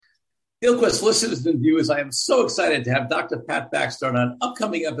DealQuest listeners and viewers, I am so excited to have Dr. Pat Baxter on an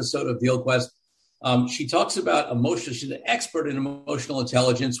upcoming episode of DealQuest. She talks about emotion. She's an expert in emotional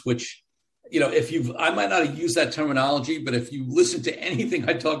intelligence, which, I might not have used that terminology, but if you listen to anything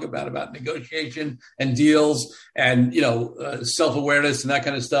I talk about negotiation and deals and, self-awareness and that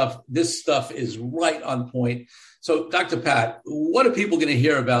kind of stuff, this stuff is right on point. So, Dr. Pat, what are people going to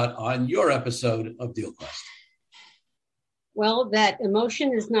hear about on your episode of DealQuest? Well, that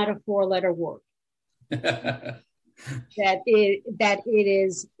emotion is not a four-letter word. that it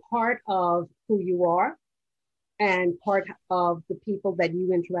is part of who you are and part of the people that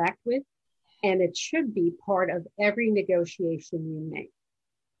you interact with. And it should be part of every negotiation you make.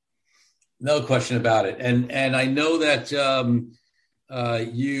 No question about it. And I know that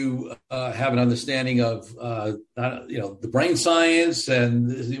you have an understanding of the brain science, and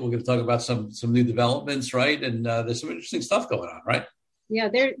we're going to talk about some new developments, right? And there's some interesting stuff going on, right? Yeah,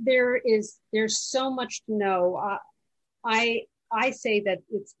 there's so much to know. I say that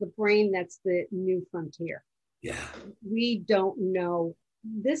it's the brain that's the new frontier. Yeah, we don't know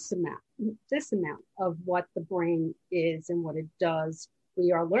this amount of what the brain is and what it does.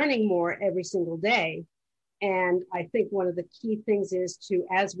 We are learning more every single day. And I think one of the key things is to,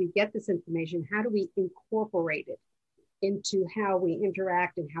 as we get this information, how do we incorporate it into how we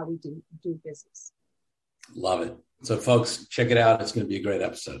interact and how we do business? Love it. So folks, check it out. It's going to be a great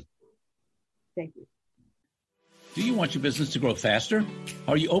episode. Thank you. Do you want your business to grow faster?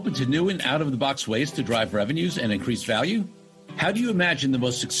 Are you open to new and out-of-the-box ways to drive revenues and increase value? How do you imagine the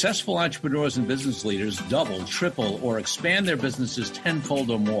most successful entrepreneurs and business leaders double, triple, or expand their businesses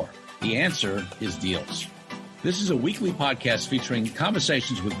tenfold or more? The answer is Deals. This is a weekly podcast featuring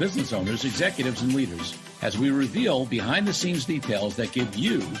conversations with business owners, executives, and leaders as we reveal behind-the-scenes details that give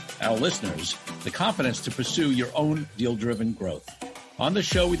you, our listeners, the confidence to pursue your own deal-driven growth. On the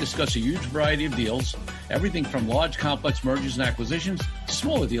show, we discuss a huge variety of deals, everything from large, complex mergers and acquisitions to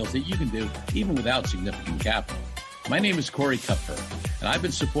smaller deals that you can do even without significant capital. My name is Corey Kupfer, and I've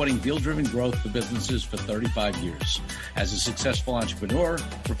been supporting deal-driven growth for businesses for 35 years as a successful entrepreneur,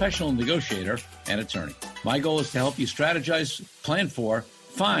 professional negotiator, and attorney. My goal is to help you strategize, plan for,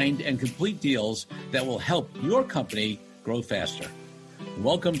 find, and complete deals that will help your company grow faster.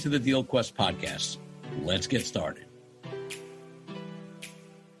 Welcome to the DealQuest podcast. Let's get started.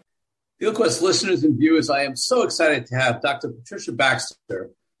 DealQuest listeners and viewers, I am so excited to have Dr. Patricia Baxter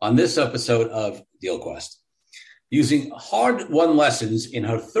on this episode of DealQuest. Using hard-won lessons in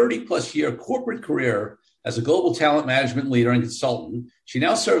her 30-plus year corporate career as a global talent management leader and consultant, she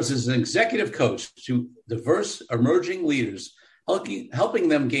now serves as an executive coach to diverse emerging leaders, helping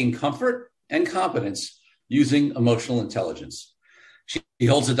them gain comfort and competence using emotional intelligence. She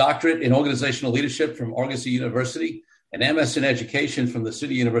holds a doctorate in organizational leadership from Argosy University, an MS in education from the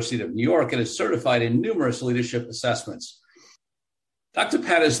City University of New York, and is certified in numerous leadership assessments. Dr.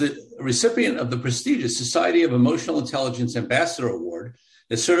 Pat is the recipient of the prestigious Society of Emotional Intelligence Ambassador Award,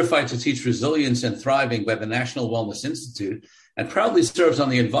 is certified to teach resilience and thriving by the National Wellness Institute, and proudly serves on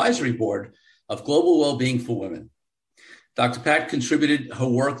the advisory board of Global Wellbeing for Women. Dr. Pat contributed her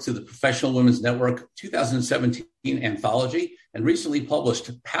work to the Professional Women's Network 2017 anthology and recently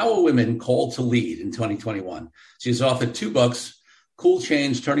published Power Women Called to Lead in 2021. She has authored 2 books, Cool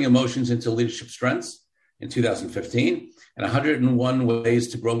Change, Turning Emotions into Leadership Strengths in 2015, and 101 Ways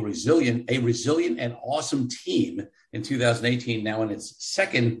to Grow a Resilient and Awesome Team in 2018, now in its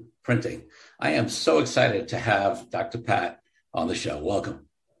second printing. I am so excited to have Dr. Pat on the show. Welcome.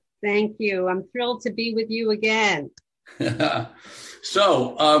 Thank you. I'm thrilled to be with you again.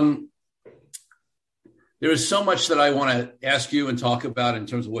 So there is so much that I want to ask you and talk about in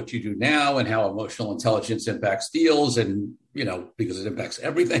terms of what you do now and how emotional intelligence impacts deals and, because it impacts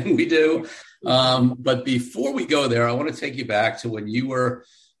everything we do. But before we go there, I want to take you back to when you were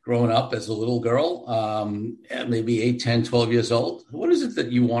growing up as a little girl, maybe 8, 10, 12 years old. What is it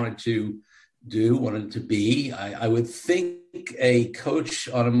that you wanted to do, wanted to be? I would think a coach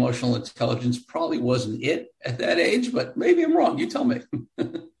on emotional intelligence probably wasn't it at that age, but maybe I'm wrong. You tell me.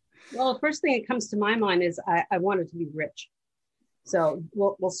 Well, the first thing that comes to my mind is I wanted to be rich. So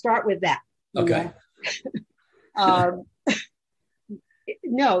we'll start with that. Okay.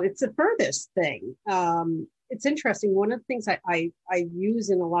 No, it's the furthest thing. It's interesting. One of the things I use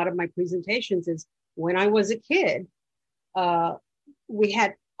in a lot of my presentations is when I was a kid, we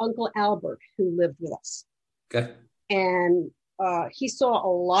had Uncle Albert who lived with us. Okay. And he saw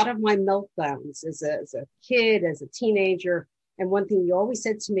a lot of my meltdowns as a kid, as a teenager. And one thing he always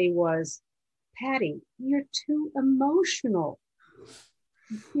said to me was, Patty, you're too emotional.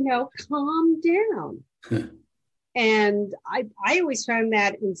 Calm down. And I always found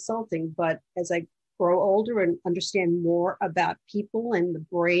that insulting. But as I grow older and understand more about people and the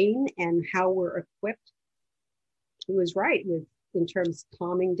brain and how we're equipped, he was right in terms of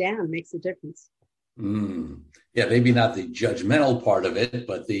calming down makes a difference. Yeah, maybe not the judgmental part of it,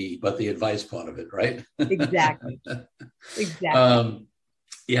 but the advice part of it, right? Exactly.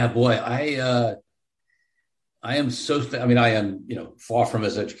 Yeah, boy, I am so. I mean, I am far from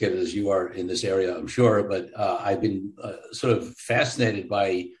as educated as you are in this area, I'm sure, but I've been sort of fascinated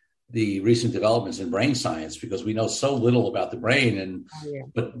by the recent developments in brain science because we know so little about the brain, and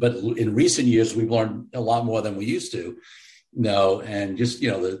but in recent years we've learned a lot more than we used to. And just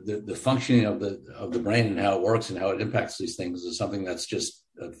the functioning of the brain and how it works and how it impacts these things is something that's just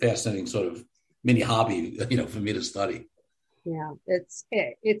a fascinating sort of mini hobby, for me to study. Yeah,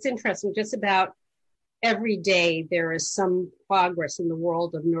 it's interesting. Just about every day there is some progress in the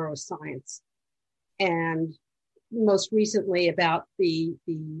world of neuroscience, and most recently about the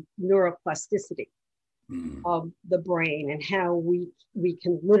neuroplasticity of the brain and how we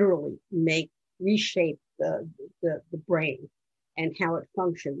can literally reshape the brain and how it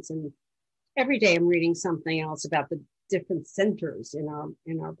functions. And every day I'm reading something else about the different centers in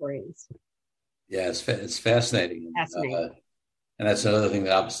our brains. Yeah, it's fascinating. Fascinating. And that's another thing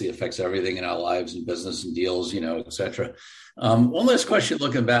that obviously affects everything in our lives and business and deals, et cetera. One last question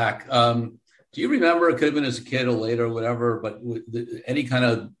looking back. Do you remember, it could have been as a kid or later or whatever, but any kind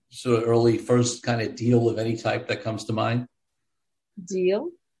of sort of early first kind of deal of any type that comes to mind?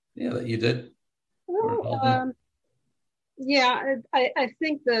 Deal? Yeah, that you did? Well, yeah, I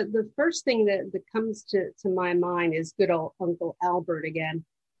think the first thing that comes to my mind is good old Uncle Albert again,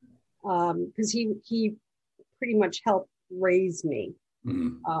 because he pretty much helped raise me.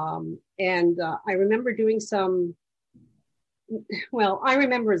 And I remember I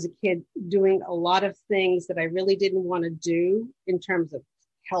remember as a kid doing a lot of things that I really didn't want to do in terms of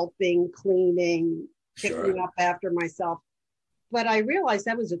helping, cleaning, picking up after myself. But I realized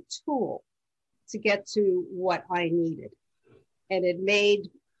that was a tool to get to what I needed. And it made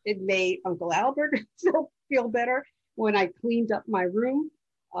Uncle Albert feel better when I cleaned up my room.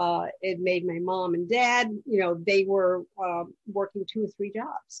 It made my mom and dad, they were working 2 or 3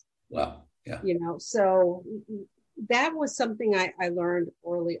 jobs. Wow. Yeah. So that was something I learned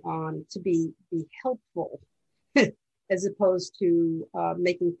early on, to be helpful as opposed to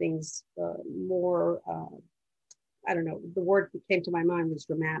making things more, I don't know, the word that came to my mind was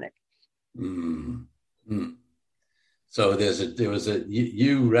dramatic. So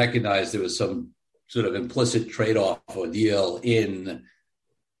you recognized there was some sort of implicit trade-off or deal in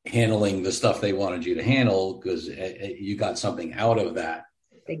handling the stuff they wanted you to handle because you got something out of that.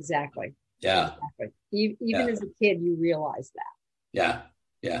 Exactly. Yeah. Exactly. Even as a kid, you realize that.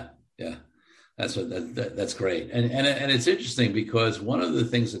 Yeah. That's great. And it's interesting because one of the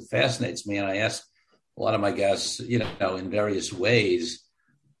things that fascinates me, and I ask a lot of my guests, in various ways,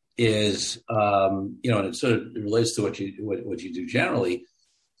 is, and it sort of relates to what you do generally,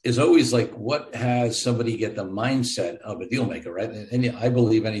 is always like, what has somebody get the mindset of a deal maker, right? And I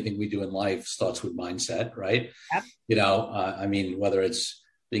believe anything we do in life starts with mindset, right? Yep. Whether it's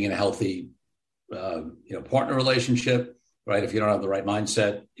being in a healthy, partner relationship, right? If you don't have the right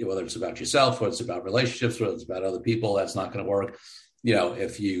mindset, whether it's about yourself or it's about relationships, or it's about other people, that's not going to work.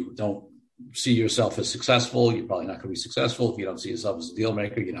 If you don't see yourself as successful, you're probably not going to be successful. If you don't see yourself as a deal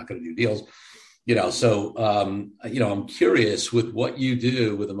maker, you're not going to do deals. So I'm curious with what you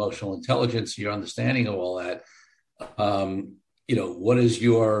do with emotional intelligence, your understanding of all that. What is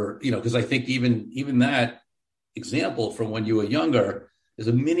your, because I think even that example from when you were younger is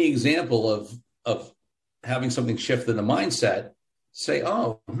a mini example of having something shift in the mindset. Say,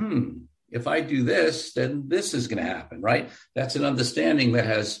 if I do this, then this is going to happen, right? That's an understanding that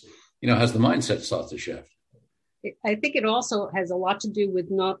has the mindset start to shift. I think it also has a lot to do with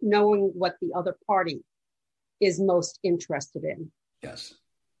not knowing what the other party is most interested in. Yes.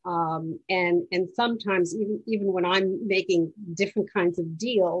 And sometimes even when I'm making different kinds of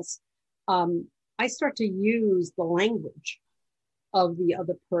deals, I start to use the language of the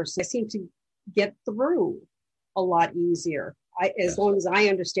other person. I seem to get through a lot easier as long as I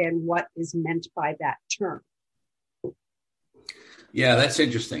understand what is meant by that term. Yeah, that's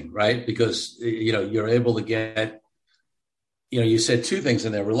interesting, right? Because, you're able to get, you said 2 things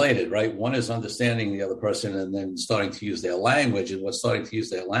and they're related, right? One is understanding the other person and then starting to use their language. And what starting to use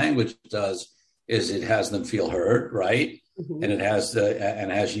their language does is it has them feel heard, right? Mm-hmm. And it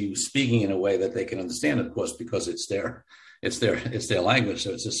has you speaking in a way that they can understand, of course, because it's their language.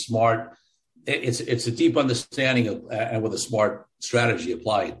 So it's a deep understanding of, and with a smart strategy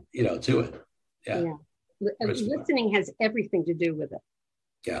applied, to it. Yeah. Listening has everything to do with it.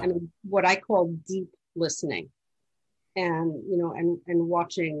 Yeah. I mean, what I call deep listening, and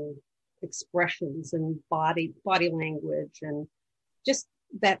watching expressions and body language, and just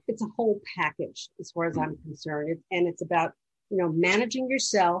that it's a whole package as far as I'm concerned. And it's about, managing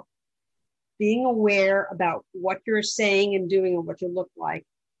yourself, being aware about what you're saying and doing and what you look like,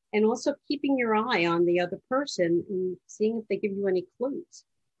 and also keeping your eye on the other person and seeing if they give you any clues.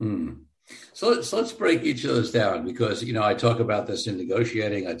 So let's break each of those down, because, I talk about this in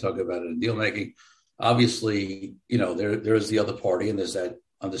negotiating. I talk about it in deal making. Obviously, there is the other party, and there's that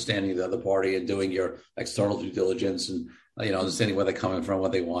understanding of the other party and doing your external due diligence and, understanding where they're coming from,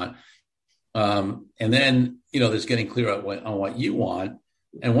 what they want. And then, there's getting clear on what you want.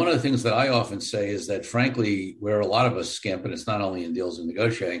 And one of the things that I often say is that, frankly, where a lot of us skimp, and it's not only in deals and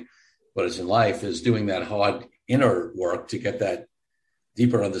negotiating, but it's in life, is doing that hard inner work to get that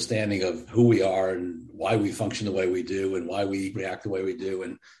deeper understanding of who we are and why we function the way we do and why we react the way we do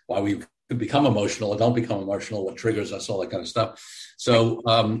and why we become emotional or don't become emotional, what triggers us, all that kind of stuff. So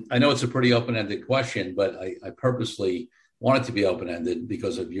I know it's a pretty open-ended question, but I purposely want it to be open-ended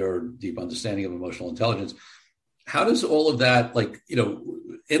because of your deep understanding of emotional intelligence. How does all of that,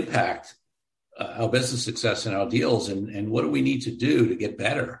 impact our business success and our deals, and what do we need to do to get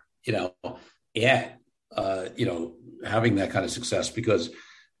better, at, having that kind of success? Because,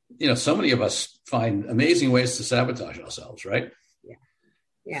 so many of us find amazing ways to sabotage ourselves, right?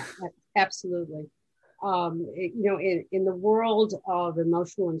 Yeah, absolutely. In the world of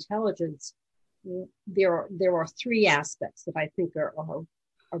emotional intelligence, there are three aspects that I think are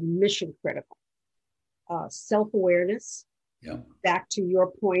mission critical. Self-awareness. Yeah. Back to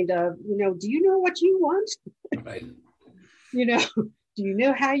your point of, do you know what you want? Right. Do you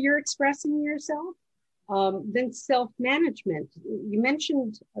know how you're expressing yourself? Then self-management. You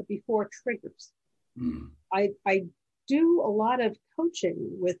mentioned before triggers. I do a lot of coaching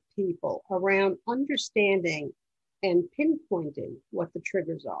with people around understanding and pinpointing what the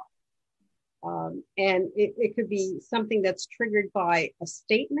triggers are. And it could be something that's triggered by a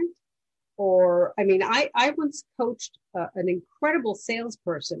statement. Or, I once coached an incredible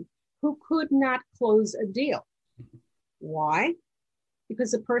salesperson who could not close a deal. Why?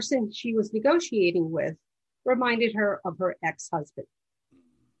 Because the person she was negotiating with reminded her of her ex-husband.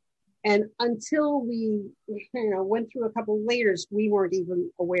 And until we, went through a couple of layers, we weren't even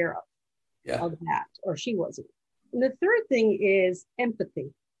aware of that, or she wasn't. And the third thing is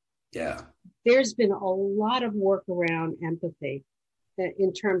empathy. Yeah. There's been a lot of work around empathy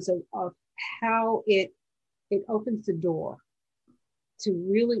in terms of how it opens the door to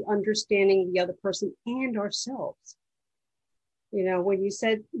really understanding the other person and ourselves. When you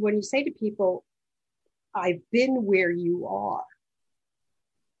say to people, I've been where you are,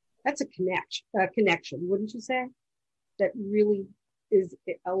 that's a connection, wouldn't you say? That really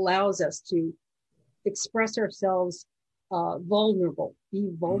it allows us to express ourselves be vulnerable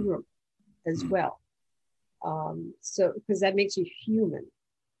as well. So, because that makes you human.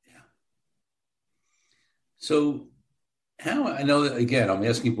 So I know that, again, I'm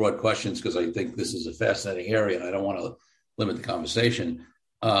asking broad questions because I think this is a fascinating area and I don't want to limit the conversation,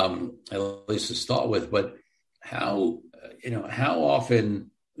 at least to start with, but how often,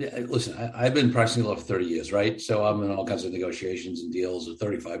 listen, I've been practicing law for 30 years, right? So I'm in all kinds of negotiations and deals for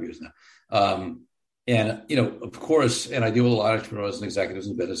 35 years now. And, of course, and I deal with a lot of entrepreneurs and executives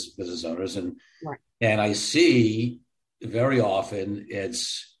and business owners. And, right. And I see very often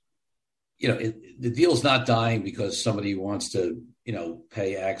it's, the deal's not dying because somebody wants to,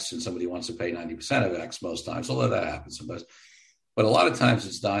 pay X and somebody wants to pay 90% of X most times, although that happens sometimes. But a lot of times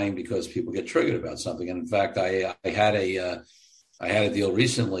it's dying because people get triggered about something. And in fact, I had a deal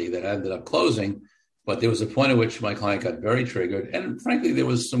recently that ended up closing, but there was a point at which my client got very triggered. And frankly, there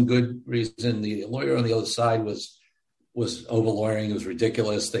was some good reason. The lawyer on the other side was over lawyering. It was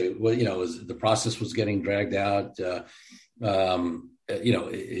ridiculous. The process was getting dragged out. He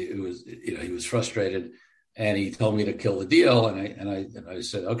was frustrated, and he told me to kill the deal. And I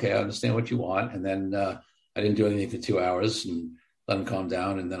said, okay, I understand what you want. And then I didn't do anything for 2 hours and let him calm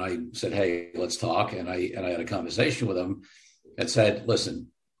down. And then I said, hey, let's talk. And I had a conversation with him and said, listen,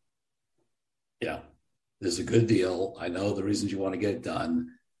 this is a good deal. I know the reasons you want to get it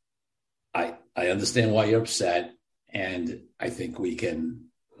done. I understand why you're upset. And I think we can,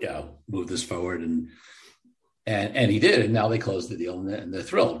 move this forward. And he did. And now they closed the deal and they're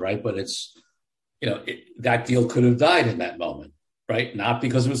thrilled, right? But it's, that deal could have died in that moment, right? Not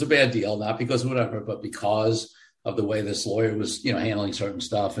because it was a bad deal, not because of whatever, but because of the way this lawyer was, handling certain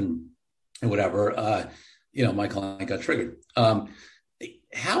stuff and whatever, my client got triggered.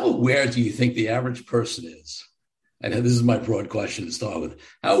 how aware do you think the average person is? And this is my broad question to start with.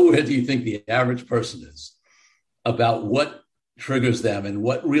 How aware do you think the average person is about what triggers them and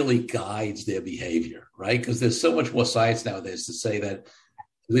what really guides their behavior, right? Because there's so much more science nowadays to say that,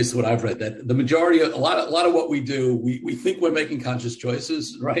 at least what I've read, that the majority of a lot of what we do, we think we're making conscious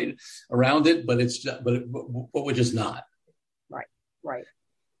choices, right, around it, but we're just not. Right.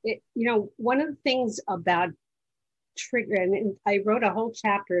 One of the things about trigger, and I wrote a whole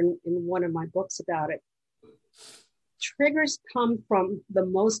chapter in one of my books about it. Triggers come from the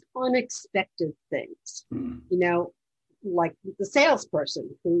most unexpected things, like the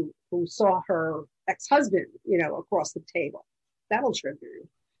salesperson who saw her ex-husband, across the table. That'll trigger you,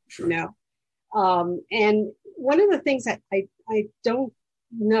 Sure. And one of the things that I don't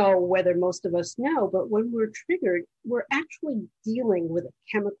know whether most of us know, but when we're triggered, we're actually dealing with a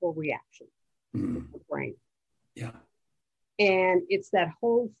chemical reaction in the brain. Yeah. And it's that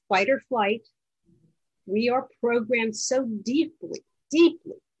whole fight or flight. We are programmed so deeply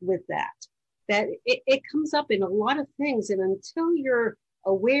with that it comes up in a lot of things. And until you're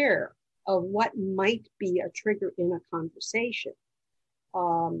aware of what might be a trigger in a conversation,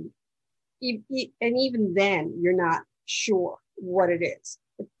 and even then, you're not sure what it is.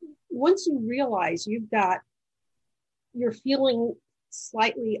 But once you realize you're feeling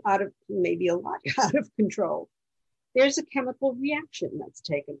slightly maybe a lot out of control, there's a chemical reaction that's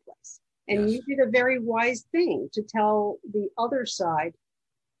taken place. And Yes. You did a very wise thing to tell the other side,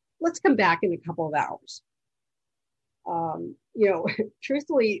 let's come back in a couple of hours.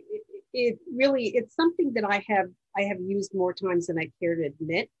 Truthfully, it's something that I have used more times than I care to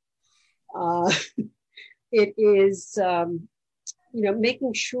admit. It is,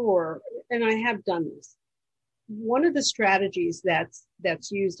 making sure, and I have done this. One of the strategies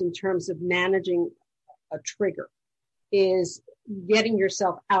that's used in terms of managing a trigger is getting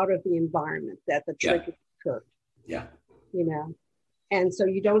yourself out of the environment that the trigger occurred. Yeah. And so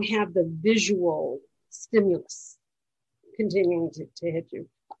you don't have the visual stimulus continuing to hit you.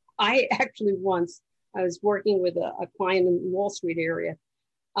 I actually I was working with a client in the Wall Street area,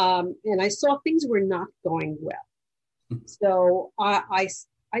 and I saw things were not going well. So I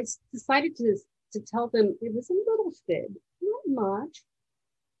decided to tell them it was a little fib, not much,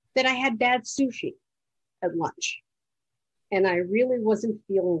 that I had bad sushi at lunch. And I really wasn't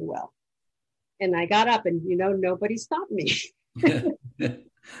feeling well. And I got up and, nobody stopped me. I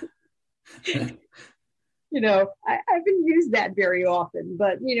haven't used that very often,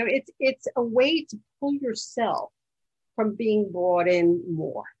 but, it's a way to pull yourself from being brought in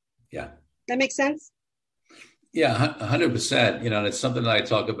more. Yeah. That makes sense? Yeah, 100%. And it's something that I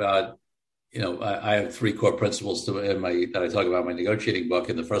talk about. I have 3 core principles that I talk about in my negotiating book.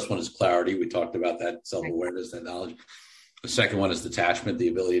 And the first one is clarity. We talked about that, self-awareness, that knowledge. The second one is detachment, the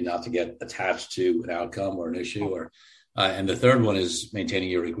ability not to get attached to an outcome or an issue, and the third one is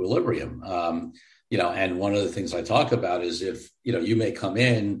maintaining your equilibrium. And one of the things I talk about is if, you may come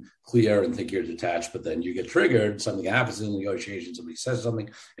in clear and think you're detached, but then you get triggered, something happens in the negotiation, somebody says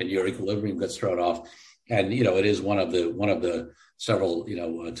something and your equilibrium gets thrown off. And, it is one of the several,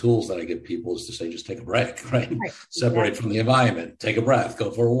 tools that I give people is to say, just take a break, right? Separate from the environment, take a breath,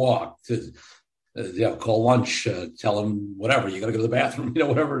 go for a walk, call lunch, tell them whatever, you got to go to the bathroom,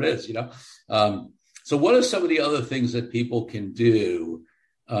 whatever it is, So what are some of the other things that people can do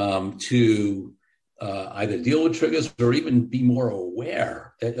to either deal with triggers or even be more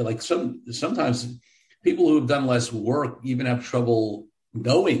aware? Like sometimes people who have done less work even have trouble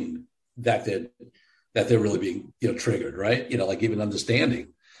knowing that they're really being, triggered, right? Like even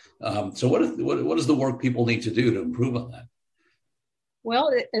understanding. So what is the work people need to do to improve on that?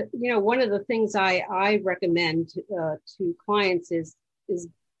 Well, one of the things I recommend to clients is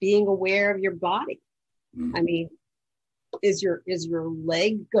being aware of your body. Mm-hmm. I mean, is your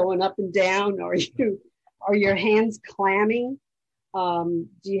leg going up and down? Are your hands clamming? Do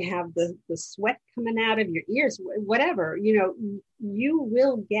you have the sweat coming out of your ears? Whatever, you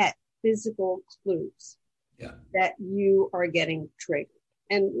will get physical clues that you are getting triggered,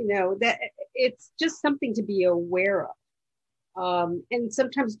 and that it's just something to be aware of. And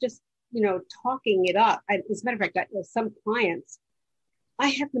sometimes just, talking it up. As a matter of fact, some clients, I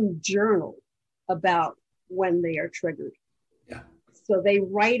have them journal about when they are triggered. Yeah. So they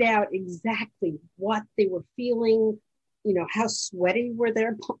write out exactly what they were feeling, how sweaty were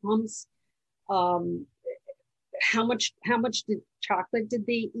their palms, how much chocolate did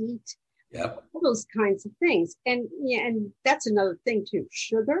they eat? Yep. All those kinds of things. And that's another thing too.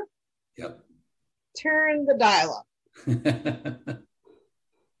 Sugar. Yep. Turn the dial up.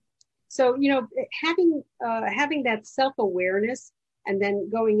 So, having that self-awareness And then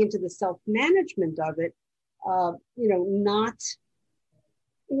going into the self-management of it,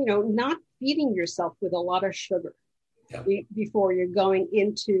 not feeding yourself with a lot of sugar before you're going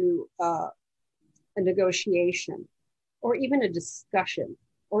into a negotiation or even a discussion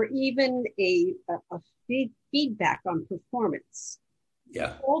or even a feedback on performance.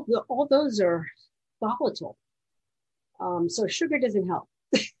 Yeah. All those are volatile. So sugar doesn't help.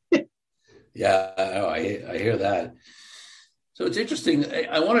 Yeah, I hear that. So it's interesting.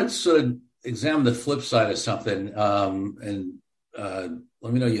 I want to sort of examine the flip side of something, and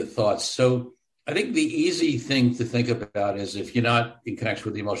let me know your thoughts. So I think the easy thing to think about is if you're not in connection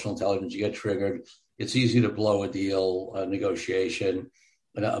with the emotional intelligence, you get triggered. It's easy to blow a deal, a negotiation,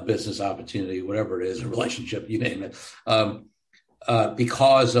 a business opportunity, whatever it is, a relationship, you name it,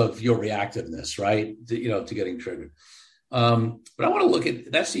 because of your reactiveness, right? To getting triggered. But I want to look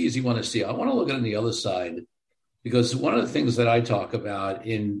at, that's the easy one to see. I want to look at it on the other side, because one of the things that I talk about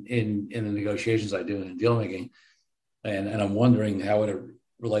in the negotiations I do in deal making, and I'm wondering how it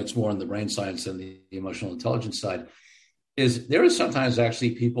relates more in the brain science and the emotional intelligence side, is there is sometimes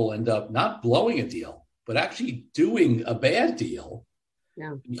actually people end up not blowing a deal, but actually doing a bad deal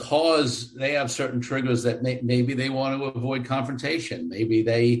because they have certain triggers that maybe they want to avoid confrontation. Maybe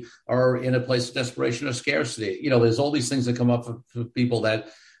they are in a place of desperation or scarcity. There's all these things that come up for people that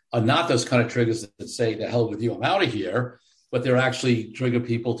are not those kind of triggers that say, to hell with you, I'm out of here, but they're actually trigger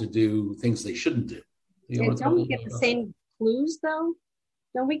people to do things they shouldn't do. Don't we get the same clues, though?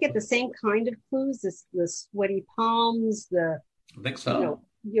 Don't we get the same kind of clues? The sweaty palms, I think so.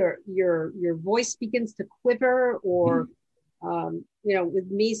 Your voice begins to quiver, or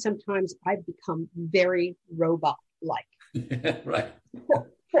with me, sometimes I become very robot-like. Right.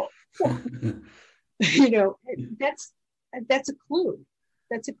 That's a clue.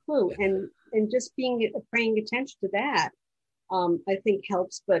 That's a clue, and just paying attention to that, I think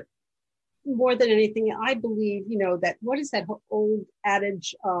helps. But more than anything, I believe, that what is that old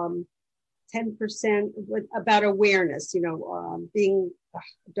adage, 10% about awareness, don't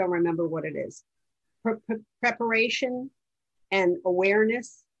remember what it is. Preparation and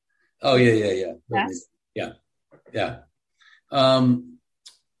awareness. Oh, yeah. Yes.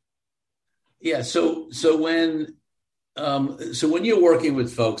 Yeah. So when you're working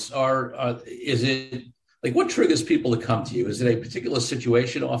with folks, is it like, what triggers people to come to you? Is it a particular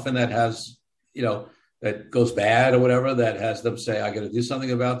situation often that has, that goes bad or whatever, that has them say, I got to do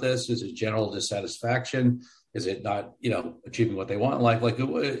something about this? Is it general dissatisfaction? Is it not, achieving what they want in life? Like,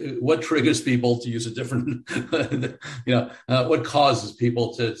 what triggers people to use a different, what causes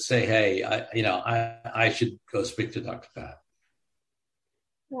people to say, hey, I should go speak to Dr. Pat?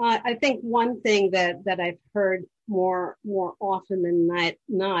 Well, I think one thing that I've heard more often than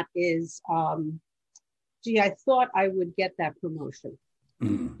not is, gee, I thought I would get that promotion.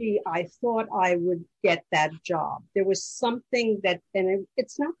 Mm. Gee, I thought I would get that job. There was something and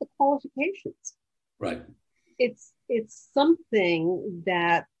it's not the qualifications. Right. It's something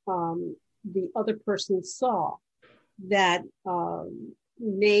that the other person saw that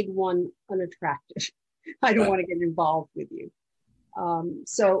made one unattractive. I don't want to get involved with you.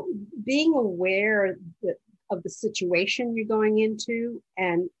 So being aware of the situation you're going into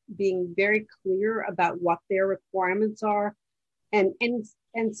and being very clear about what their requirements are. And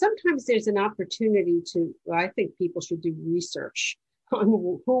sometimes there's an opportunity I think people should do research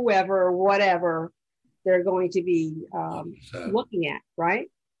on whoever or whatever they're going to be looking at, right?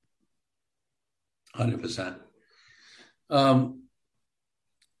 100%.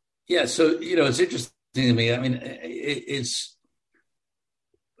 Yeah. So, it's interesting to me. I mean, it's,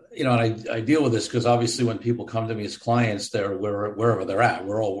 I deal with this because obviously when people come to me as clients, they're wherever they're at.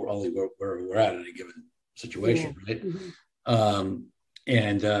 We're all only where we're at in a given situation, right? Mm-hmm.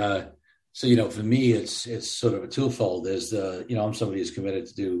 So, for me, it's sort of a twofold. There's I'm somebody who's committed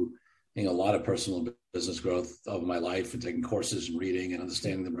to do a lot of personal business growth over my life and taking courses and reading and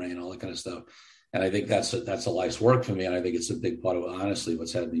understanding the brain, all that kind of stuff. And I think that's a life's work for me. And I think it's a big part of, honestly,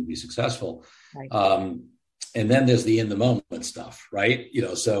 what's had me be successful. Right. And then there's the in the moment stuff, right?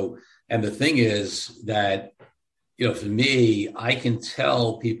 And the thing is that, for me, I can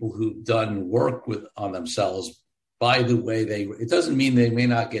tell people who've done work on themselves by the way it doesn't mean they may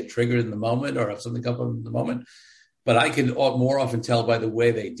not get triggered in the moment or have something come up in the moment, but I can more often tell by the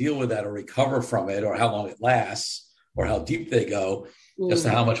way they deal with that or recover from it or how long it lasts or how deep they go as to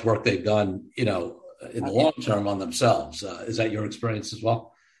how much work they've done, in the long term on themselves. Is that your experience as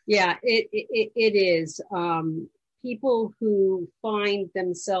well? Yeah, it is. People who find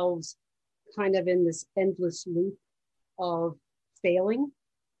themselves kind of in this endless loop of failing,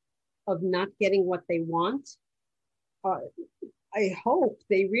 of not getting what they want. I hope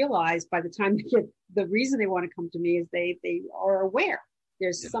they realize by the time they get, the reason they want to come to me is they are aware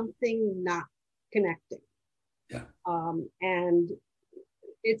there's something not connecting. Yeah. And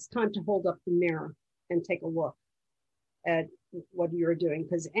it's time to hold up the mirror and take a look at what you're doing,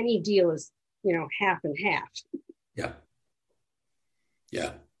 because any deal is, half and half. Yeah.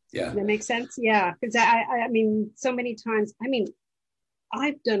 Yeah. Yeah. Does that make sense? Yeah. Because I mean, so many times,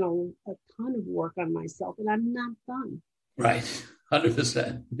 I've done a ton of work on myself and I'm not done. Right.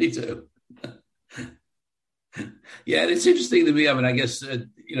 100%. Me too. Yeah. And it's interesting to me. I mean, I guess,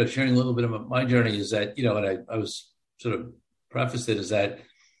 sharing a little bit about my journey is that, and I was sort of prefaced it is that,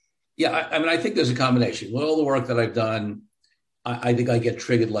 I think there's a combination. With all the work that I've done, I think I get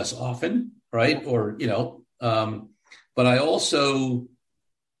triggered less often. Right. Or, but I also,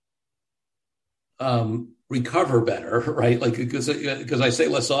 recover better, right? Like, because I say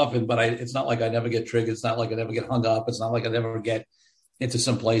less often, but it's not like I never get triggered. It's not like I never get hung up. It's not like I never get into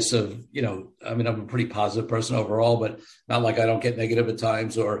some place of, I'm a pretty positive person overall, but not like I don't get negative at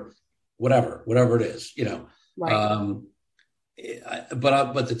times or whatever it is, Right.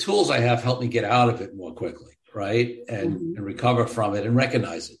 But the tools I have help me get out of it more quickly, right? And recover from it and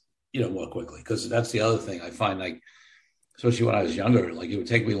recognize it, more quickly. Because that's the other thing I find, like, especially when I was younger, like it would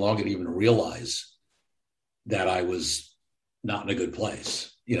take me longer to even realize that I was not in a good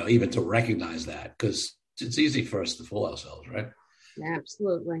place, even to recognize that, because it's easy for us to fool ourselves, right?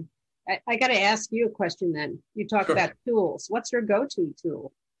 Absolutely. I got to ask you a question then. You talk Sure. about tools. What's your go-to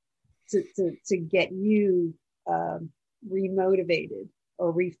tool to get you remotivated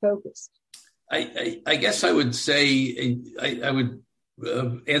or refocused? I guess I would say I would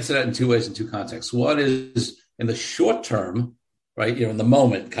answer that in two ways, in two contexts. One is in the short term, right? In the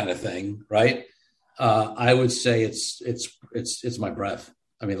moment kind of thing, right? I would say it's my breath.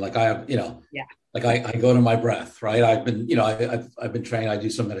 I mean, like I have, like I go to my breath, right? I've been, I've been trained. I do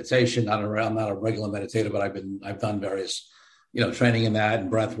some meditation. I'm not a regular meditator, but I've done various, training in that and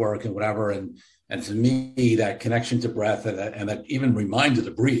breath work and whatever. And to me, that connection to breath and that even reminder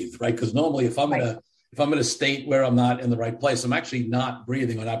to breathe, right? Because normally if I'm in a state where I'm not in the right place, I'm actually not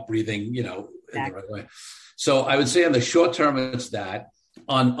breathing or not breathing, in the right way. So I would say in the short term, it's that.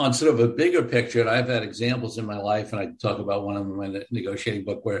 On sort of a bigger picture, and I've had examples in my life, and I talk about one of them in the negotiating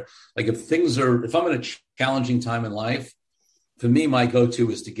book, where like if I'm in a challenging time in life, for me, my go-to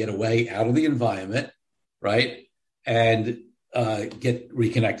is to get away out of the environment, right? And get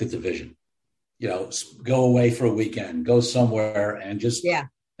reconnected to vision, go away for a weekend, go somewhere and just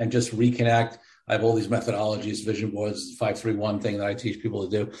reconnect. I have all these methodologies, vision boards, 5-3-1 thing that I teach people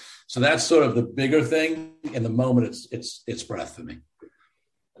to do. So that's sort of the bigger thing. In the moment, it's breath for me.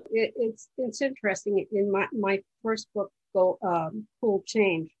 It's interesting. In my first book, Cool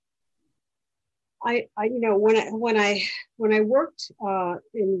Change, I when I worked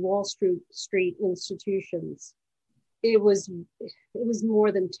in Wall Street institutions, it was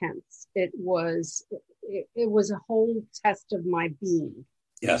more than tense. It was a whole test of my being.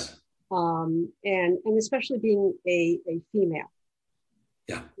 Yes. And especially being a female.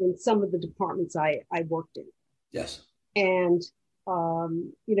 Yeah. In some of the departments I worked in. Yes. And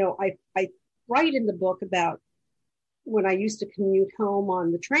I write in the book about when I used to commute home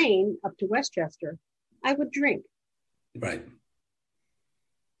on the train up to Westchester, I would drink. Right.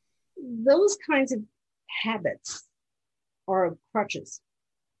 Those kinds of habits are crutches.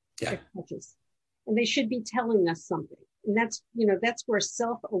 Yeah. Crutches. And they should be telling us something. And that's where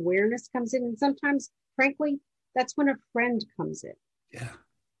self-awareness comes in. And sometimes, frankly, that's when a friend comes in. Yeah.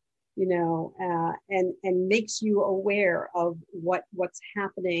 And makes you aware of what's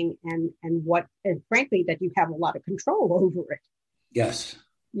happening and frankly, that you have a lot of control over it. Yes.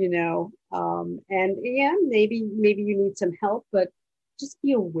 And maybe you need some help, but just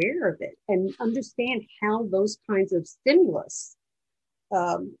be aware of it and understand how those kinds of stimulus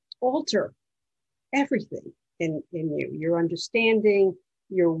alter everything in you, your understanding,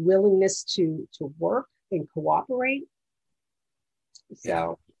 your willingness to work and cooperate.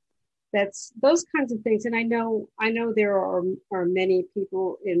 So that's those kinds of things. And I know there are many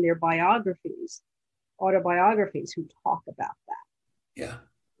people in their autobiographies who talk about that. Yeah.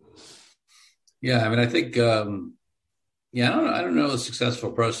 Yeah. I mean, I think, I don't know a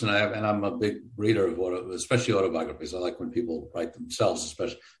successful person and I'm a big reader of especially autobiographies. I like when people write themselves,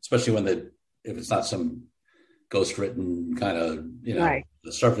 especially when if it's not some ghost written kind of, right.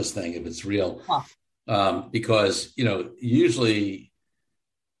 The surface thing, if it's real, because, usually,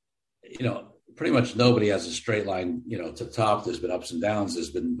 pretty much nobody has a straight line, to the top. There's been ups and downs. There's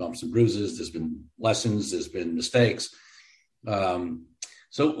been bumps and bruises. There's been lessons. There's been mistakes.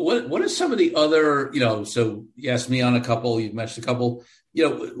 So what are some of the other, so you asked me on a couple, you've mentioned a couple,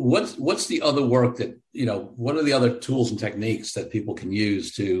 what's the other work that, what are the other tools and techniques that people can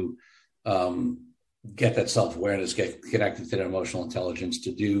use to get that self-awareness, get connected to their emotional intelligence,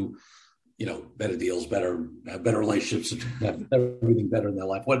 to do, better deals, have better relationships, have everything better in their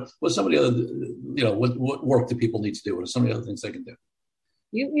life? What's some of the other, what work do people need to do? What are some of the other things they can do?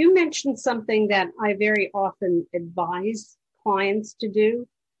 You mentioned something that I very often advise clients to do,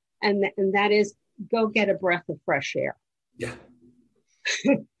 and that is go get a breath of fresh air. Yeah.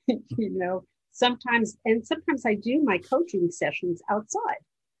 Sometimes I do my coaching sessions outside.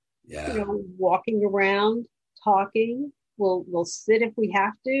 Yeah. Walking around, talking. We'll sit if we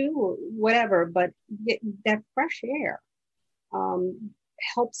have to, or whatever. But that fresh air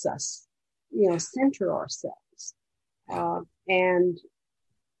helps us, center ourselves, and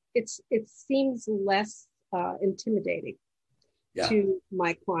it seems less intimidating to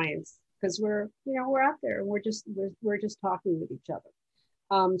my clients, because we're out there and we're just talking with each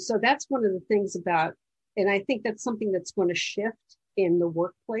other. So that's one of the things about, and I think that's something that's going to shift in the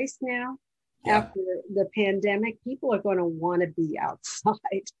workplace now. After the pandemic, people are going to want to be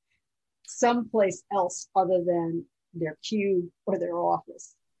outside someplace else other than their cube or their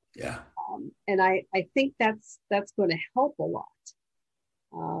office. Yeah. And I think that's going to help a lot.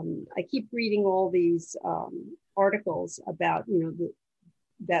 I keep reading all these articles about,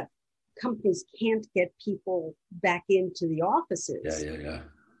 that companies can't get people back into the offices. Yeah.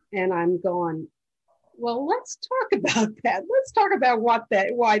 And I'm going, well, let's talk about that. Let's talk about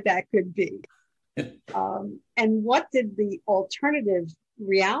why that could be. And what did the alternative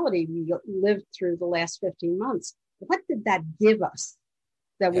reality we lived through the last 15 months, what did that give us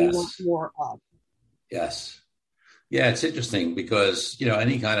that we want more of? Yes. Yeah, it's interesting because,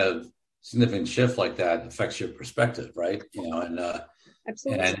 any kind of significant shift like that affects your perspective, right?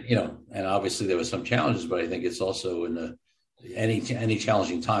 Absolutely. And obviously there were some challenges, but I think it's also any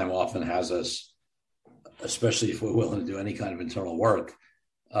challenging time often has us, especially if we're willing to do any kind of internal work,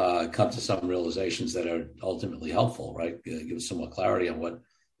 come to some realizations that are ultimately helpful, right? Give us some more clarity on what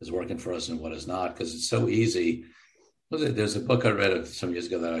is working for us and what is not, because it's so easy. There's a book I read some years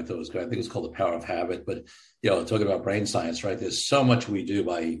ago that I thought was good. I think it's called The Power of Habit, but, talking about brain science, right? There's so much we do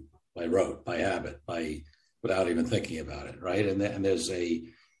by rote, by habit, without even thinking about it, right? And there's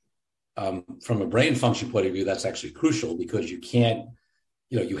from a brain function point of view, that's actually crucial, because you can't,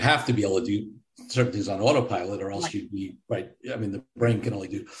 you have to be able to do certain things on autopilot, or else you'd be right. I mean, the brain can only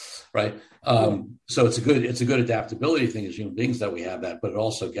do right. So it's a good adaptability thing as human beings that we have that, but it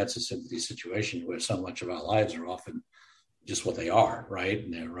also gets us into these situations where so much of our lives are often just what they are, right?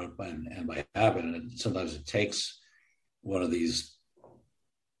 And they're run by habit. And sometimes it takes one of these,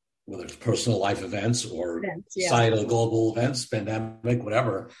 whether it's personal life events or societal global events, pandemic,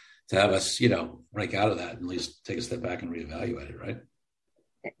 whatever, to have us, break out of that and at least take a step back and reevaluate it, right?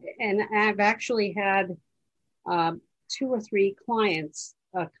 And I've actually had 2 or 3 clients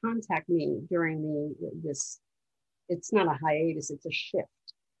contact me during this. It's not a hiatus; it's a shift.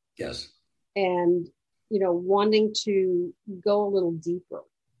 Yes. And wanting to go a little deeper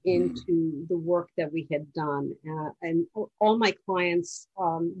into the work that we had done, and all my clients,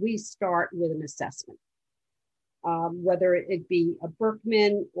 we start with an assessment. Whether it be a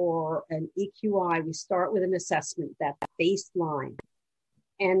Berkman or an EQI, we start with an assessment, that baseline.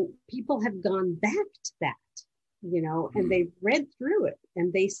 And people have gone back to that, and they've read through it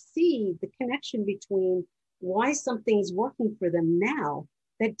and they see the connection between why something's working for them now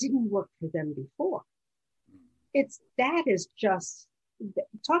that didn't work for them before. That is just,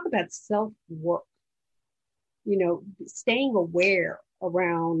 talk about self-work, staying aware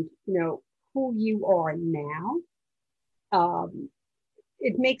around, who you are now.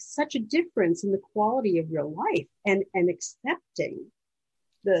 It makes such a difference in the quality of your life, and accepting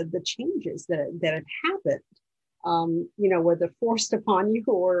the changes that have happened, whether forced upon you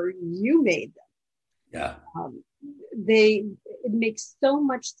or you made them. Yeah. It makes so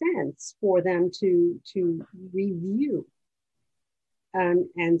much sense for them to review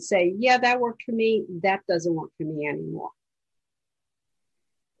and say, yeah, that worked for me. That doesn't work for me anymore.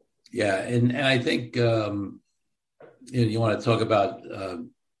 Yeah. And I think, you want to talk about,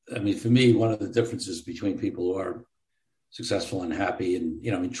 for me, one of the differences between people who are successful and happy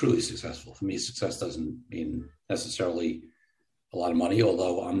and, truly successful. For me, success doesn't mean necessarily a lot of money,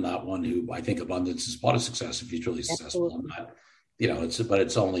 although I'm not one who, I think abundance is part of success. If you're truly successful, I'm not, but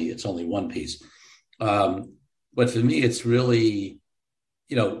it's only one piece. But for me, it's really,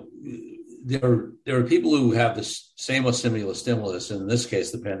 there are people who have the same or similar stimulus. And in this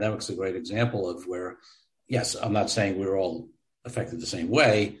case, the pandemic's a great example of where, yes, I'm not saying we're all affected the same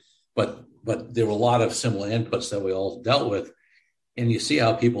way, but there were a lot of similar inputs that we all dealt with, and you see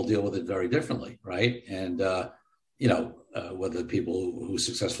how people deal with it very differently, right? And whether the people who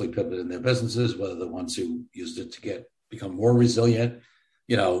successfully pivoted in their businesses, whether the ones who used it to become more resilient,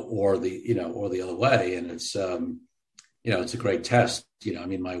 or the other way, and it's it's a great test.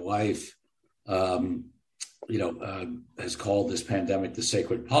 My wife, has called this pandemic the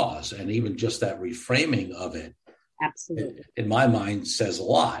sacred pause, and even just that reframing of it, absolutely, in my mind, says a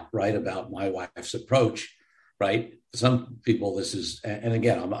lot, right, about my wife's approach, right? Some people, this is, and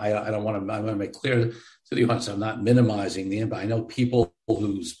again, I want to make clear to the audience, I'm not minimizing the impact. I know people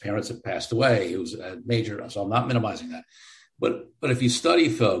whose parents have passed away, who's major, so I'm not minimizing that. But if you study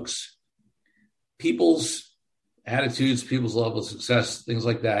folks, people's attitudes, people's level of success, things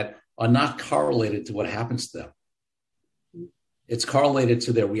like that, are not correlated to what happens to them. It's correlated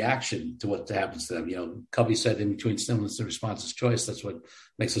to their reaction to what happens to them. Covey said, in between stimulus and response is choice. That's what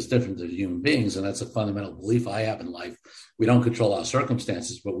makes us different than human beings. And that's a fundamental belief I have in life. We don't control our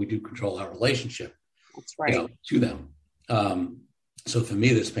circumstances, but we do control our relationship. That's right. To them. So for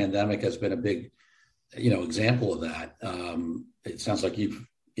me, this pandemic has been a big, example of that. It sounds like you've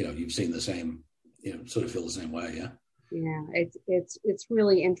seen the same, sort of feel the same way. Yeah. Yeah. It's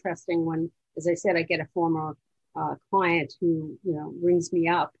really interesting when, as I said, I get a former client who, rings me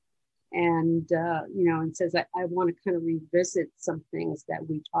up and, and says, I want to kind of revisit some things that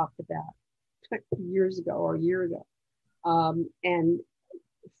we talked about years ago or a year ago. And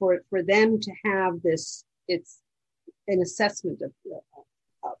for them to have this, it's an assessment of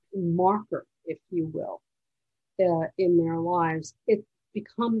a marker, if you will, in their lives. It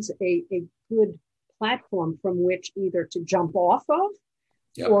becomes a good platform from which either to jump off of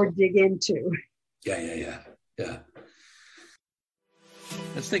or dig into. Yeah.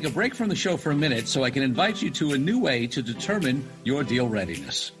 Let's take a break from the show for a minute so I can invite you to a new way to determine your deal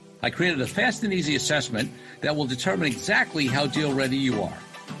readiness. I created a fast and easy assessment that will determine exactly how deal ready you are.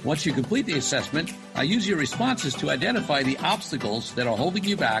 Once you complete the assessment, I use your responses to identify the obstacles that are holding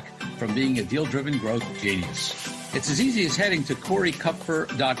you back from being a deal-driven growth genius. It's as easy as heading to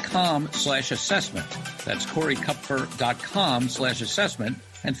CoreyKupfer.com/assessment. That's CoreyKupfer.com/assessment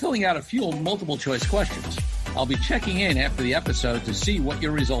and filling out a few multiple choice questions. I'll be checking in after the episode to see what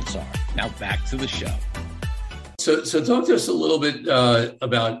your results are. Now back to the show. So talk to us a little bit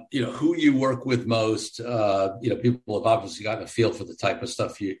about who you work with most. People have obviously gotten a feel for the type of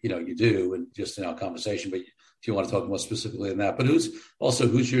stuff you do, and just in our conversation. But if you want to talk more specifically on that, but who's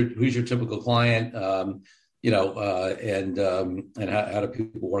your typical client? And how do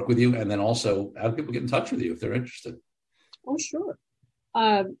people work with you? And then also, how do people get in touch with you if they're interested? Oh, sure.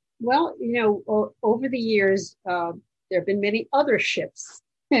 Well, over the years, there have been many other shifts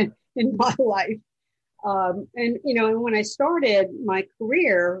in my life. And when I started my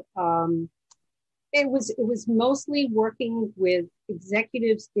career, it was mostly working with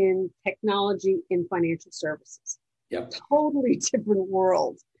executives in technology in financial services. Yep. Totally different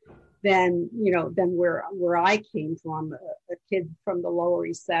world than where I came from, a kid from the Lower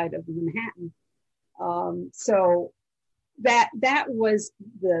East Side of Manhattan. So that was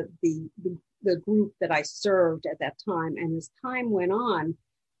the group that I served at that time. And as time went on,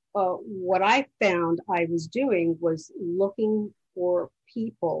 what I found I was doing was looking for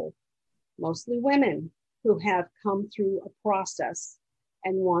people, mostly women, who have come through a process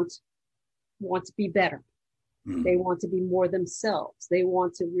and want to be better. Mm. They want to be more themselves. They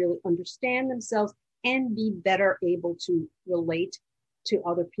want to really understand themselves and be better able to relate to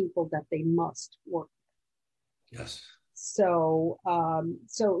other people that they must work with. Yes. So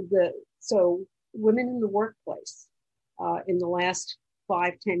women in the workplace in the last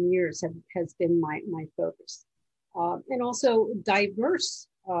 5-10 years has been my focus, and also diverse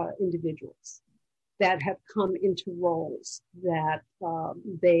individuals that have come into roles that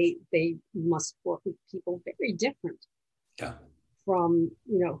they must work with people very different from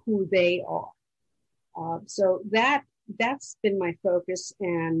who they are. So that's been my focus,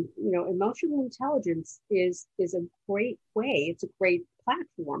 and emotional intelligence is a great way. It's a great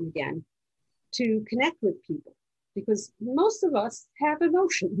platform again to connect with people, because most of us have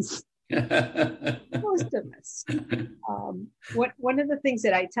emotions. Most of us. One of the things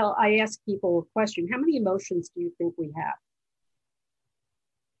that I ask people a question: how many emotions do you think we have?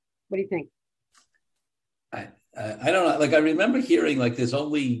 What do you think? I don't know. Like, I remember hearing there's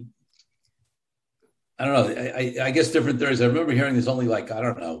only, I don't know. I guess different theories. I remember hearing there's only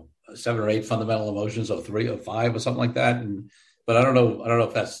 7 or 8 fundamental emotions, or 3 or 5 or something like that. But I don't know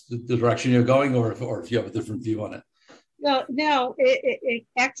if that's the direction you're going, or if you have a different view on it. No. It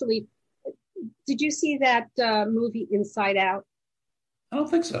actually. Did you see that movie Inside Out? I don't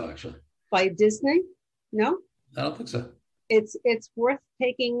think so, actually. By Disney? No? I don't think so. It's worth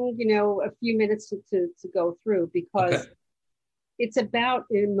taking, a few minutes to go through, because it's about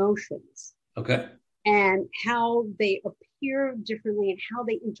emotions. Okay. And how they appear differently and how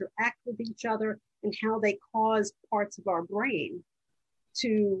they interact with each other and how they cause parts of our brain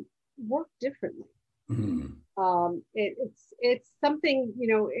to work differently. Mm-hmm. It's something,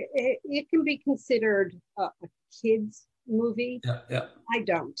 it can be considered a kid's movie. Yeah. I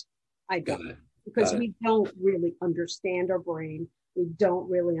don't. Because we don't really understand our brain. We don't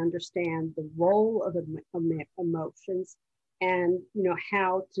really understand the role of emotions and,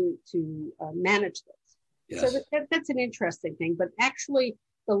 how to manage those. Yes. So that's an interesting thing. But actually,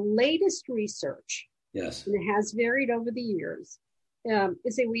 the latest research, yes, and it has varied over the years,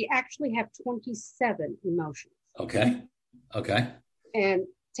 is that we actually have 27 emotions. Okay. And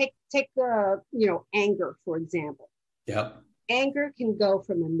take anger, for example. Yep. Anger can go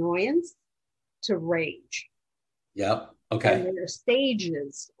from annoyance to rage. Yep. Okay. And there are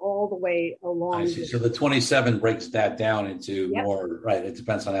stages all the way along. I see. So the 27 breaks that down into more, right? It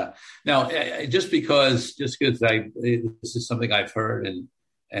depends on that. Now, just because this is something I've heard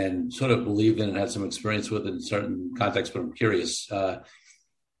and sort of believed in and had some experience with in certain contexts, but I'm curious. The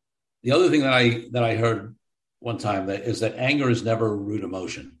other thing that I heard one time is that anger is never a root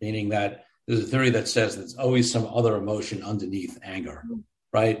emotion, meaning that there's a theory that says there's always some other emotion underneath anger,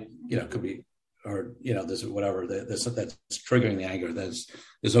 right? It could be, or there's whatever that's triggering the anger.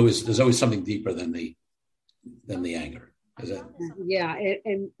 There's always something deeper than the anger. Is that? Yeah,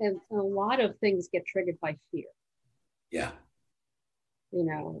 and a lot of things get triggered by fear. Yeah.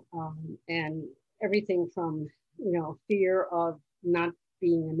 And everything from fear of not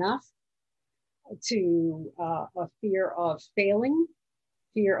being enough to a fear of failing,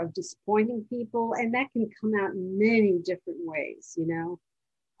 fear of disappointing people, and that can come out in many different ways.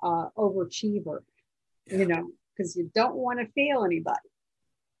 Overachiever, because you don't want to fail anybody.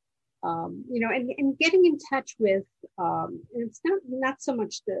 And getting in touch with, and it's not so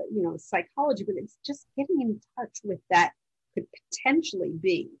much the, psychology, but it's just getting in touch with that could potentially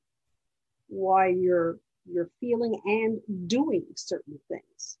be why you're feeling and doing certain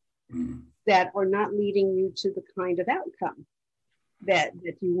things that are not leading you to the kind of outcome that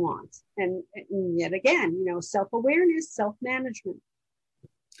you want. And yet again, self-awareness, self-management.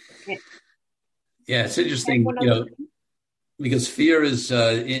 Yeah, it's interesting, because fear is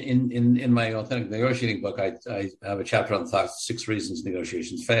in my Authentic Negotiating book. I have a chapter on the 6 reasons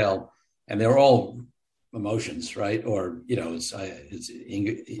negotiations fail, and they're all emotions, right? Or it's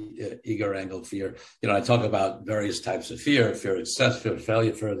ego angle fear. I talk about various types of fear of success, fear of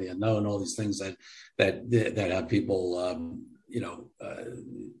failure, fear of the unknown, all these things that have people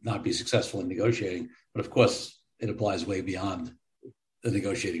not be successful in negotiating. But of course, it applies way beyond the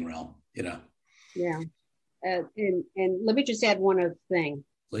negotiating realm. Yeah. And let me just add one other thing.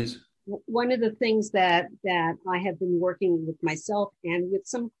 Please. One of the things that I have been working with myself and with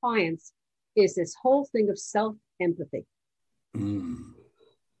some clients is this whole thing of self-empathy.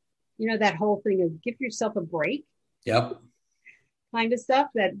 That whole thing of give yourself a break. Yep. Kind of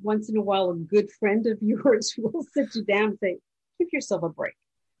stuff that once in a while a good friend of yours will sit you down and say, give yourself a break.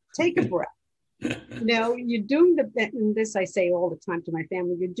 Take a breath. You're doing the best, and this I say all the time to my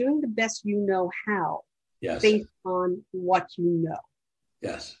family, you're doing the best you know how. Yes. Based on what you know.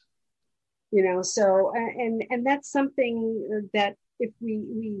 Yes. So, and that's something that if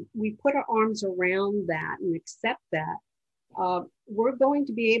we put our arms around that and accept that, we're going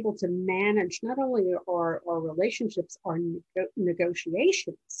to be able to manage not only our relationships, our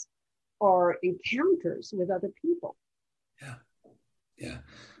negotiations, our encounters with other people. Yeah.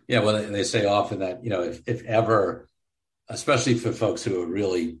 Well, they say often that, if ever, especially for folks who are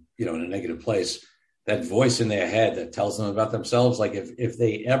really, in a negative place, that voice in their head that tells them about themselves, like if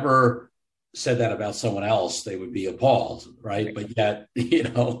they ever said that about someone else, they would be appalled, right? But yet,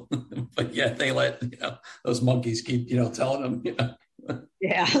 they let, those monkeys keep, telling them,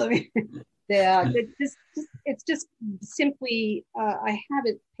 Yeah. It's just simply, I have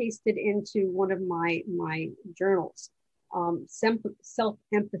it pasted into one of my journals,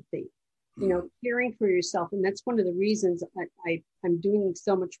 self-empathy, caring for yourself. And that's one of the reasons I'm doing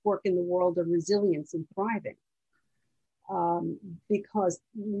so much work in the world of resilience and thriving, because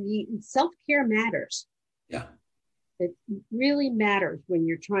self-care matters. Yeah. It really matters when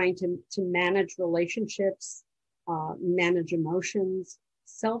you're trying to manage relationships, manage emotions.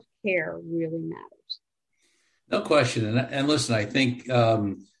 Self-care really matters. No question. And listen, I think,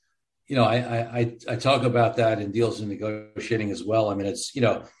 I talk about that in Deals and Negotiating as well. I mean, it's,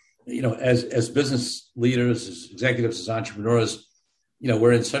 as business leaders, as executives, as entrepreneurs,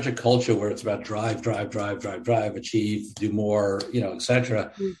 we're in such a culture where it's about drive, achieve, do more, et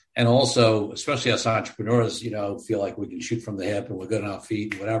cetera. Mm. And also, especially us entrepreneurs, feel like we can shoot from the hip and we're good on our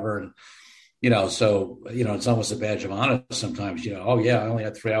feet and whatever. And, so, it's almost a badge of honor sometimes, oh yeah, I only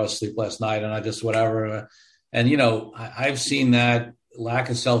had 3 hours sleep last night and I just whatever. And, I've seen that lack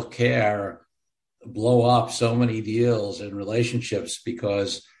of self-care blow up so many deals and relationships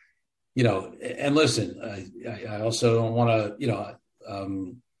because, and listen, I also don't want to,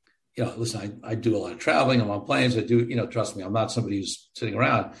 listen, I do a lot of traveling. I'm on planes. I do, trust me, I'm not somebody who's sitting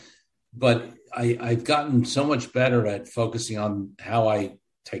around, but I've gotten so much better at focusing on how I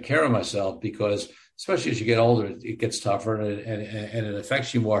take care of myself because especially as you get older, it gets tougher and it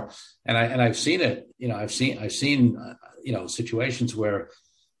affects you more. And I've seen it, I've seen situations where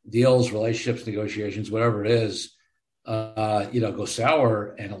deals, relationships, negotiations, whatever it is, go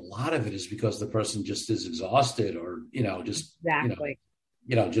sour. And a lot of it is because the person just is exhausted or, just, exactly.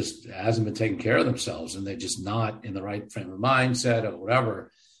 Just hasn't been taking care of themselves and they're just not in the right frame of mindset or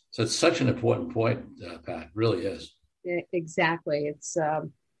whatever. So it's such an important point, Pat, it really is. Exactly. It's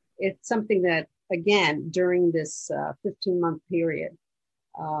something that, again, during this 15-month period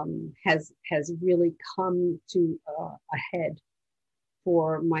has really come to a head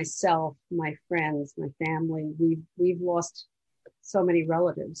for myself, my friends, my family. We've lost so many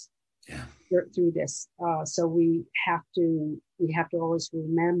relatives through this. So we have to always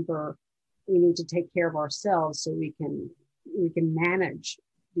remember we need to take care of ourselves so we can manage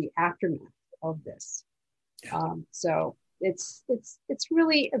the aftermath of this. Yeah. So it's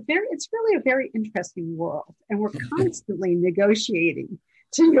really a very interesting world, and we're constantly negotiating.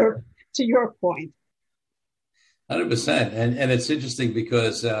 To your point. 100%. And it's interesting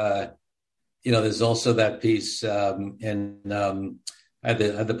because, there's also that piece, and I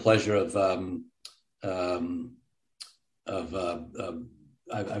had the pleasure of had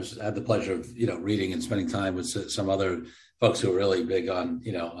the pleasure of, reading and spending time with some other folks who are really big on,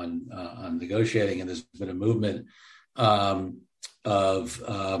 on negotiating. And there's been a movement of,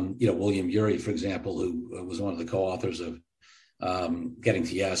 William Ury, for example, who was one of the co-authors of Getting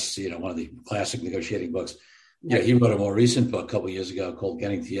to Yes, one of the classic negotiating books. He wrote a more recent book a couple of years ago called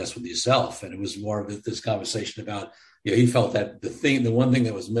Getting to Yes with Yourself. And it was more of this conversation about, he felt that the one thing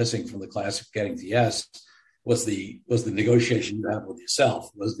that was missing from the classic Getting to Yes was the negotiation you have with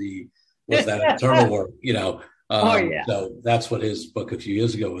yourself, was that internal work, So that's what his book a few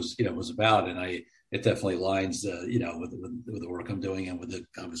years ago was about. And it definitely aligns, with the work I'm doing and with the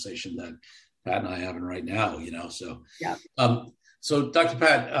conversation that Pat and I are having right now, so. Yeah. So Dr.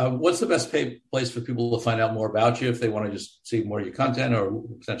 Pat, what's the best place for people to find out more about you if they want to just see more of your content or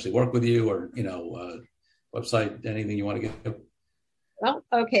potentially work with you or, website, anything you want to give? Well,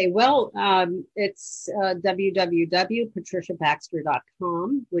 okay. Well, it's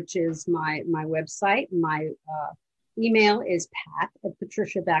www.patriciabaxter.com, which is my website. My email is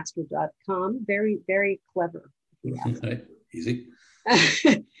pat@patriciabaxter.com. Very, very clever. Right. Easy.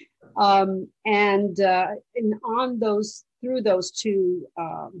 And on through those two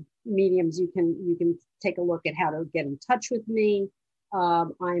mediums, you can take a look at how to get in touch with me.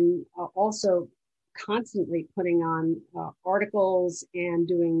 I'm also constantly putting on articles and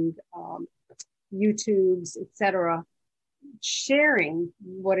doing YouTubes, etc., sharing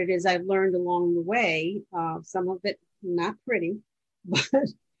what it is I've learned along the way. Some of it not pretty, but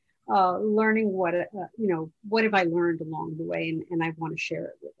learning what have I learned along the way, and I want to share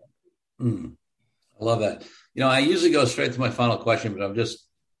it with everyone. I love that. I usually go straight to my final question, but I'm just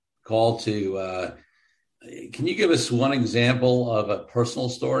called to, can you give us one example of a personal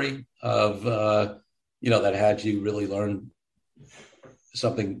story of, that had you really learn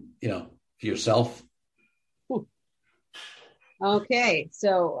something, for yourself? Okay.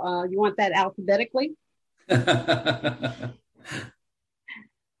 So you want that alphabetically?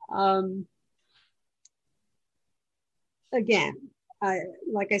 Again,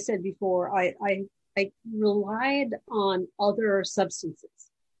 like I said before, I relied on other substances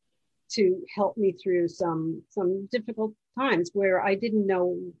to help me through some difficult times where I didn't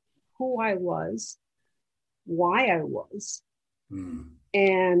know who I was, why I was,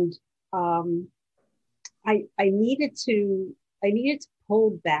 and I needed to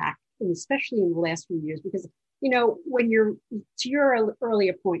pull back, and especially in the last few years, because when you're, to your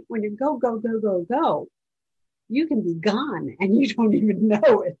earlier point, when you go, you can be gone and you don't even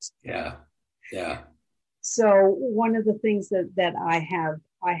know it. Yeah. So one of the things that I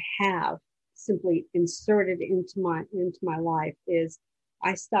have simply inserted into my life is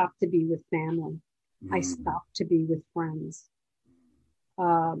I stopped to be with family. I stopped to be with friends.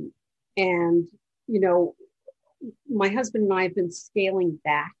 And my husband and I have been scaling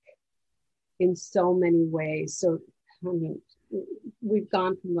back in so many ways. So, I mean, we've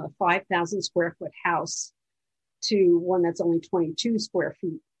gone from a 5,000 square foot house to one that's only 22 square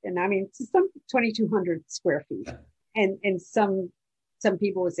feet. And I mean, some 2,200 square feet. And some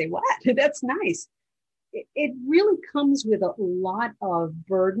people would say, what? That's nice. It really comes with a lot of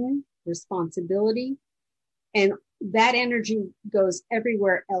burden, responsibility, and that energy goes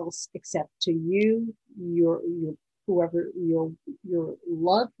everywhere else except to you, your whoever you're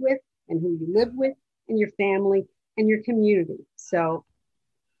loved with and who you live with, and your family and your community. So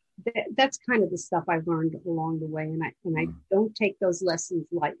that's kind of the stuff I've learned along the way, and I don't take those lessons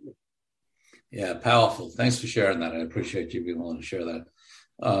lightly. Yeah, powerful. Thanks for sharing that. I appreciate you being willing to share that.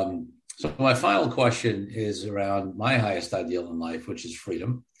 So my final question is around my highest ideal in life, which is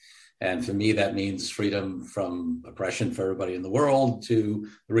freedom. And for me, that means freedom from oppression for everybody in the world to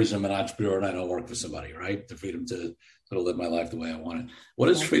the reason I'm an entrepreneur and I don't work for somebody, right? The freedom to sort of live my life the way I want it. What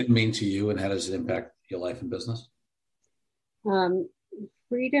does freedom mean to you, and how does it impact your life and business?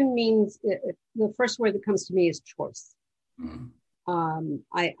 Freedom means, the first word that comes to me is choice.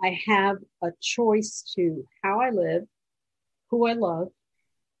 I have a choice to how I live, who I love,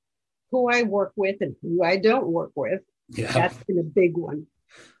 who I work with, and who I don't work with. Yeah. That's been a big one.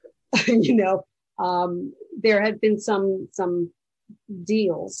 There had been some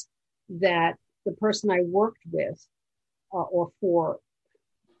deals that the person I worked with or for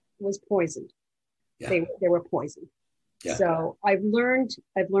was poisoned. Yeah. They were poisoned. Yeah. So I've learned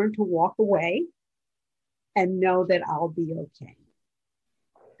to walk away and know that I'll be okay.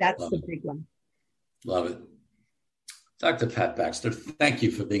 That's the big one. Love it. Dr. Pat Baxter, thank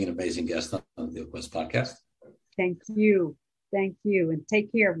you for being an amazing guest on the DealQuest podcast. Thank you. Thank you. And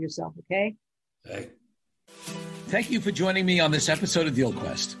take care of yourself, okay? Hey. Thank you for joining me on this episode of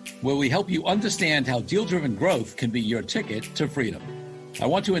DealQuest, where we help you understand how deal-driven growth can be your ticket to freedom. I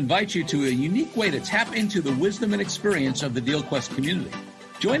want to invite you to a unique way to tap into the wisdom and experience of the DealQuest community.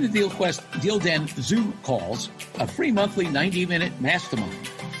 Join the DealQuest Deal Den Zoom calls, a free monthly 90-minute mastermind.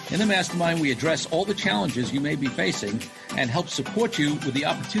 In the mastermind, we address all the challenges you may be facing and help support you with the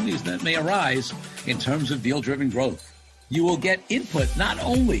opportunities that may arise in terms of deal-driven growth. You will get input not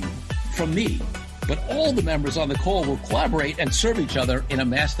only from me, but all the members on the call will collaborate and serve each other in a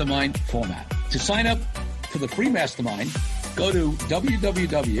mastermind format. To sign up for the free mastermind, go to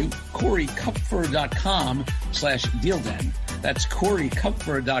www.corykupfer.com/dealden. That's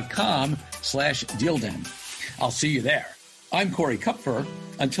corykupfer.com/dealden. I'll see you there. I'm Corey Kupfer.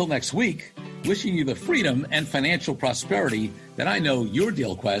 Until next week, wishing you the freedom and financial prosperity that I know your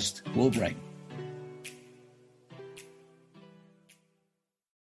DealQuest will bring.